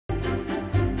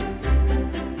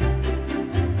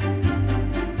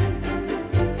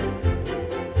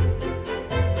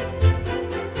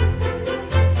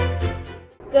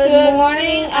Good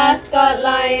morning, Ascot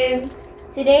Lions.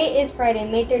 Today is Friday,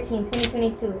 May 13,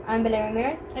 2022. I'm Bella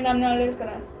Ramirez. And I'm Noel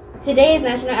Caras. Today is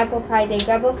National Apple Pie Day.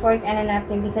 Grab a fork and a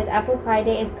napkin because Apple Pie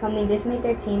Day is coming this May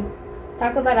 13th.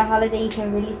 Talk about a holiday you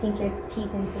can really sink your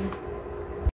teeth into.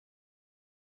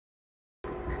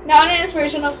 Now an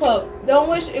inspirational quote. Don't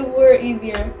wish it were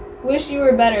easier. Wish you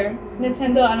were better.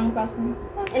 Nintendo Animal Crossing.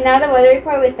 And now the weather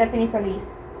report with Stephanie Solis.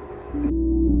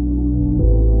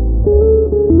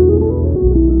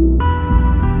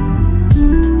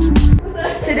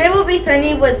 Today will be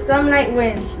sunny with some light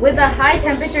winds, with the high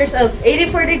temperatures of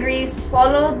 84 degrees,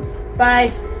 followed by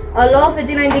a low of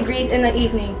 59 degrees in the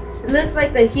evening. It looks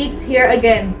like the heat's here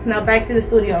again. Now back to the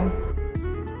studio.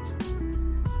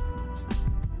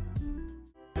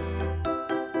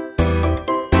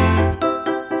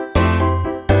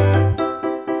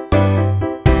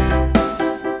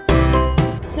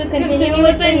 To Continue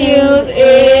with the news,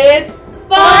 it's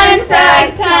Fun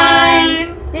Fact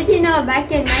Time! Did you know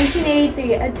back in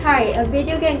 1983, Atari, a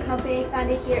video game company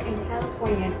founded here in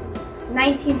California since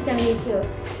 1972,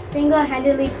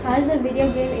 single-handedly caused the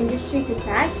video game industry to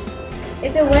crash?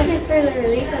 If it wasn't for the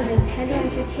release of Nintendo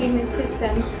Entertainment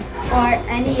System, or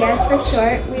NES for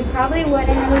short, we probably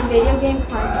wouldn't have a video game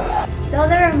console. Though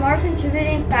there are more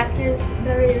contributing factors,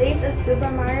 the release of Super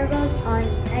Mario Bros. On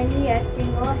NES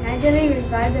single-handedly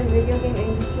revived the video game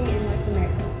industry in North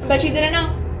America. Bet you didn't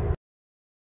know.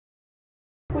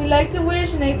 We'd like to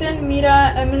wish Nathan,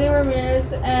 Mira, Emily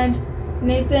Ramirez, and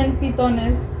Nathan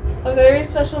Pitones a very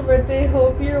special birthday.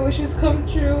 Hope your wishes come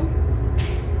true.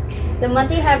 The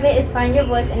monthly habit is find your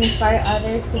voice and inspire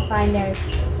others to find theirs.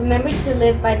 Remember to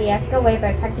live by the ASCA way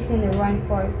by practicing the roaring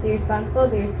force. Be responsible,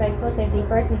 be respectful, safety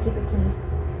first, and keep it clean.